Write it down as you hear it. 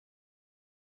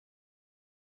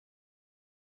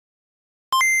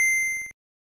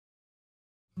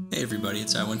Hey everybody,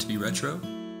 it's I Want2Be Retro.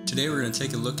 Today we're going to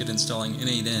take a look at installing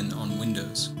n8n on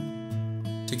Windows.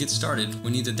 To get started,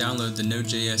 we need to download the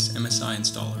Node.js MSI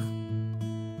installer.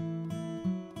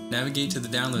 Navigate to the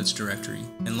Downloads directory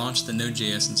and launch the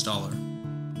Node.js installer.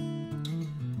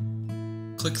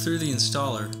 Click through the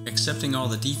installer, accepting all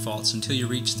the defaults until you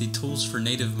reach the Tools for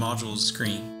Native Modules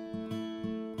screen.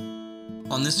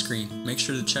 On this screen, make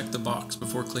sure to check the box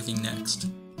before clicking Next.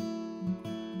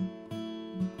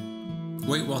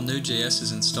 Wait while Node.js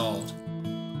is installed.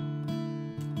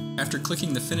 After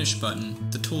clicking the Finish button,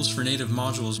 the Tools for Native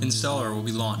Modules installer will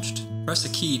be launched. Press a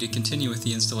key to continue with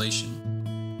the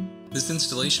installation. This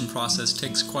installation process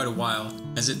takes quite a while,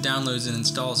 as it downloads and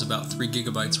installs about 3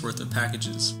 GB worth of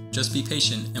packages. Just be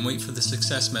patient and wait for the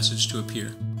success message to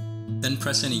appear. Then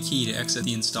press any key to exit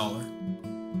the installer.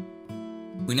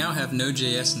 We now have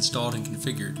Node.js installed and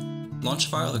configured. Launch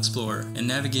File Explorer and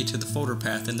navigate to the folder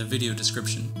path in the video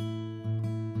description.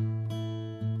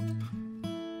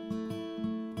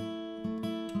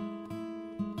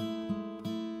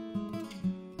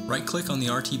 Right-click on the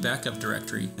RtBackup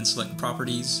directory and select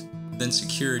Properties, then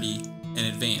Security, and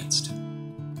Advanced.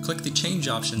 Click the Change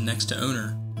option next to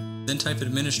Owner, then type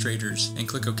Administrators and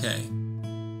click OK.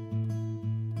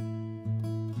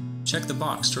 Check the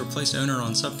box to replace Owner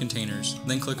on subcontainers,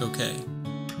 then click OK.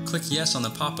 Click Yes on the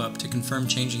pop-up to confirm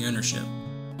changing ownership.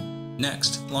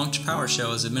 Next, launch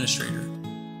PowerShell as administrator.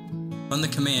 Run the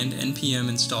command npm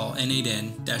install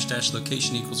n8n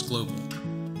 --location equals global.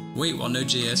 Wait while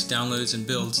Node.js downloads and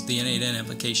builds the n8n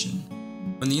application.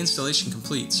 When the installation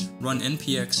completes, run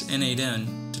npx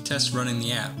n8n to test running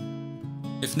the app.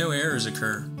 If no errors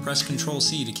occur, press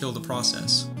Ctrl+C to kill the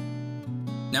process.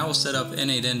 Now we'll set up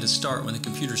n8n to start when the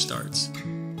computer starts.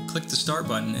 Click the Start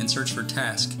button and search for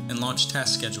Task and launch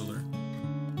Task Scheduler.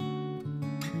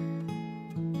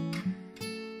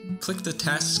 Click the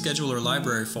Task Scheduler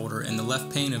library folder in the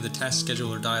left pane of the Task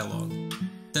Scheduler dialog.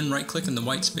 Then right-click in the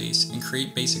white space and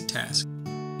create Basic Task.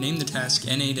 Name the task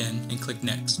n8n and click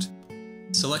Next.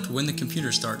 Select When the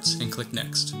Computer Starts and click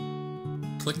Next.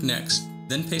 Click Next,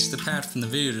 then paste the path from the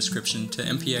video description to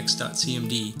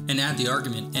mpx.cmd and add the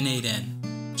argument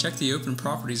n8n. Check the Open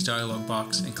Properties dialog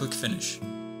box and click Finish.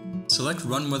 Select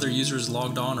Run whether user is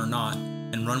logged on or not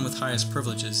and Run with highest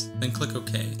privileges, then click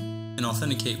OK and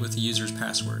authenticate with the user's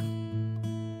password.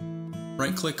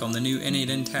 Right-click on the new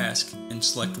n8n task and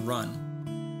select Run.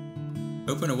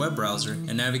 Open a web browser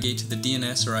and navigate to the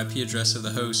DNS or IP address of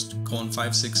the host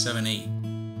 :5678.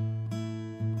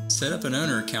 Set up an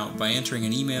owner account by entering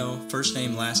an email, first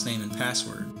name, last name, and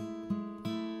password.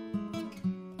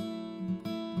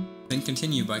 Then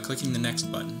continue by clicking the Next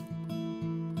button.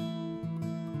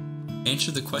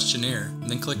 Answer the questionnaire, and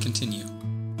then click Continue.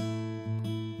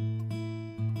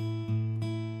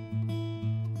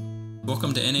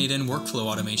 Welcome to n8n Workflow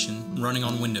Automation running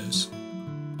on Windows.